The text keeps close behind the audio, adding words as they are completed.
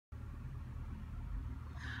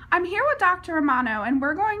I'm here with Dr. Romano, and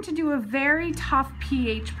we're going to do a very tough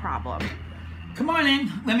pH problem. Come on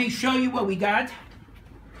in, let me show you what we got.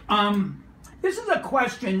 This is a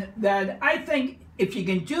question that I think if you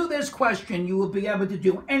can do this question, you will be able to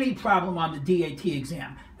do any problem on the DAT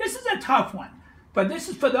exam. This is a tough one, but this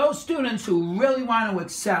is for those students who really want to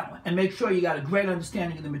excel and make sure you got a great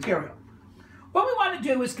understanding of the material. What we want to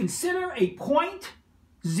do is consider a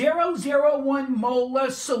 0.001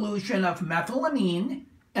 molar solution of methylamine,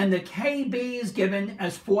 and the Kb is given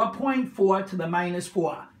as 4.4 to the minus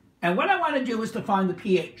 4. And what I want to do is to find the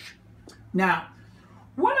pH. Now,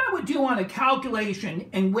 what I would do on a calculation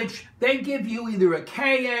in which they give you either a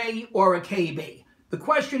Ka or a Kb, the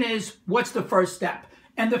question is, what's the first step?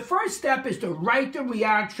 And the first step is to write the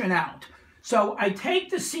reaction out. So I take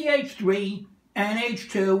the CH3,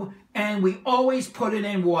 NH2, and we always put it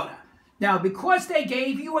in water. Now, because they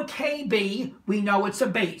gave you a Kb, we know it's a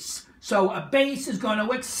base. So a base is going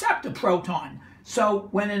to accept a proton. So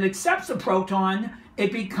when it accepts a proton,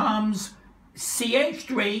 it becomes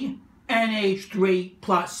CH3, NH3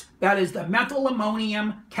 plus. That is the methyl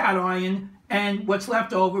ammonium cation, and what's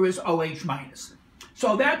left over is OH minus.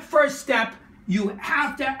 So that first step, you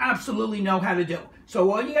have to absolutely know how to do.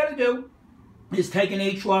 So all you got to do is take an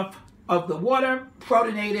H off of the water,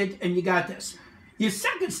 protonate it, and you got this. Your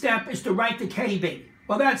second step is to write the Kb.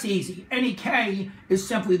 Well, that's easy. Any K is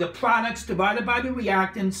simply the products divided by the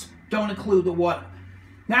reactants, don't include the water.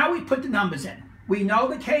 Now we put the numbers in. We know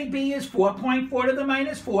the Kb is 4.4 to the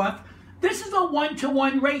minus 4th. This is a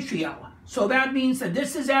 1-to-1 ratio. So that means that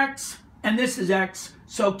this is X and this is X.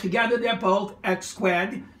 So together they're both X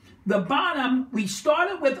squared. The bottom, we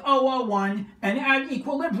started with 001, and at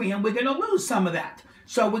equilibrium, we're going to lose some of that.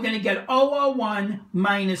 So we're going to get 001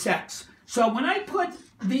 minus X. So when I put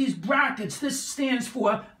these brackets, this stands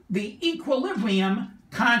for the equilibrium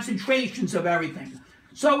concentrations of everything.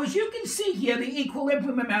 So as you can see here, the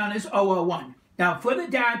equilibrium amount is 001. Now for the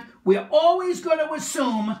DAT, we're always going to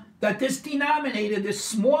assume that this denominator, this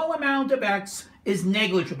small amount of X, is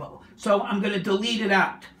negligible. So I'm going to delete it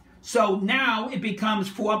out. So now it becomes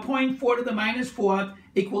 4.4 to the minus 4th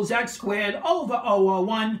equals X squared over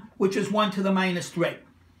 001, which is 1 to the minus 3.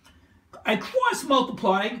 I cross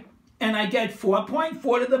multiply, and I get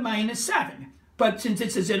 4.4 to the minus 7. But since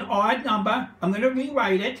this is an odd number, I'm going to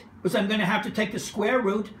rewrite it, because I'm going to have to take the square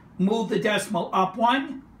root, move the decimal up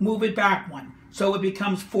 1, move it back 1. So it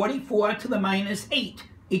becomes 44 to the minus 8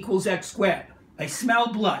 equals X squared. I smell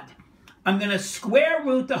blood. I'm going to square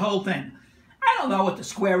root the whole thing. I don't know what the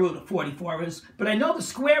square root of 44 is, but I know the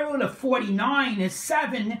square root of 49 is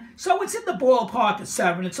 7, so it's in the ballpark of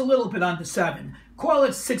 7. It's a little bit under 7. Call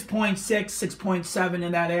it 6.6, 6.7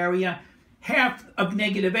 in that area. Half of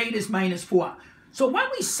negative 8 is minus 4. So when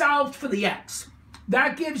we solved for the X,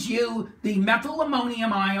 that gives you the methyl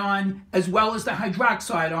ammonium ion as well as the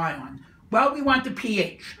hydroxide ion. Well, we want the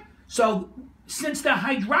pH. So since the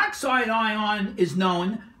hydroxide ion is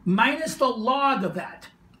known, minus the log of that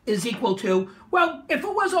is equal to, well, if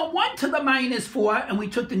it was a 1 to the minus 4 and we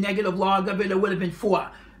took the negative log of it, it would have been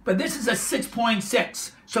 4. But this is a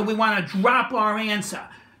 6.6, so we want to drop our answer.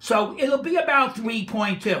 So it'll be about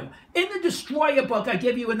 3.2. In the Destroyer book, I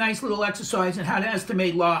give you a nice little exercise on how to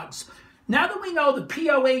estimate logs. Now that we know the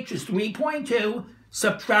pOH is 3.2,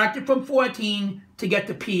 subtract it from 14 to get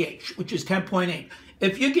the pH, which is 10.8.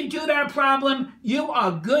 If you can do that problem, you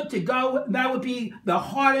are good to go. That would be the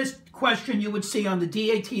hardest question you would see on the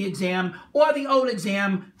DAT exam or the OAT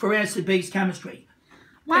exam for acid-base chemistry.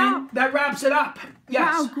 Wow. And that wraps it up. Yes.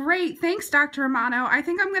 Wow, great. Thanks, Dr. Romano. I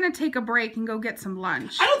think I'm going to take a break and go get some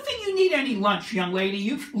lunch. I don't think you need any lunch, young lady.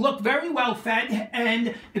 You look very well fed,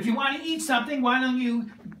 and if you want to eat something, why don't you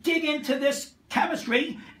dig into this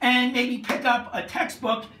chemistry and maybe pick up a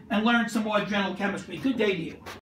textbook and learn some more general chemistry. Good day to you.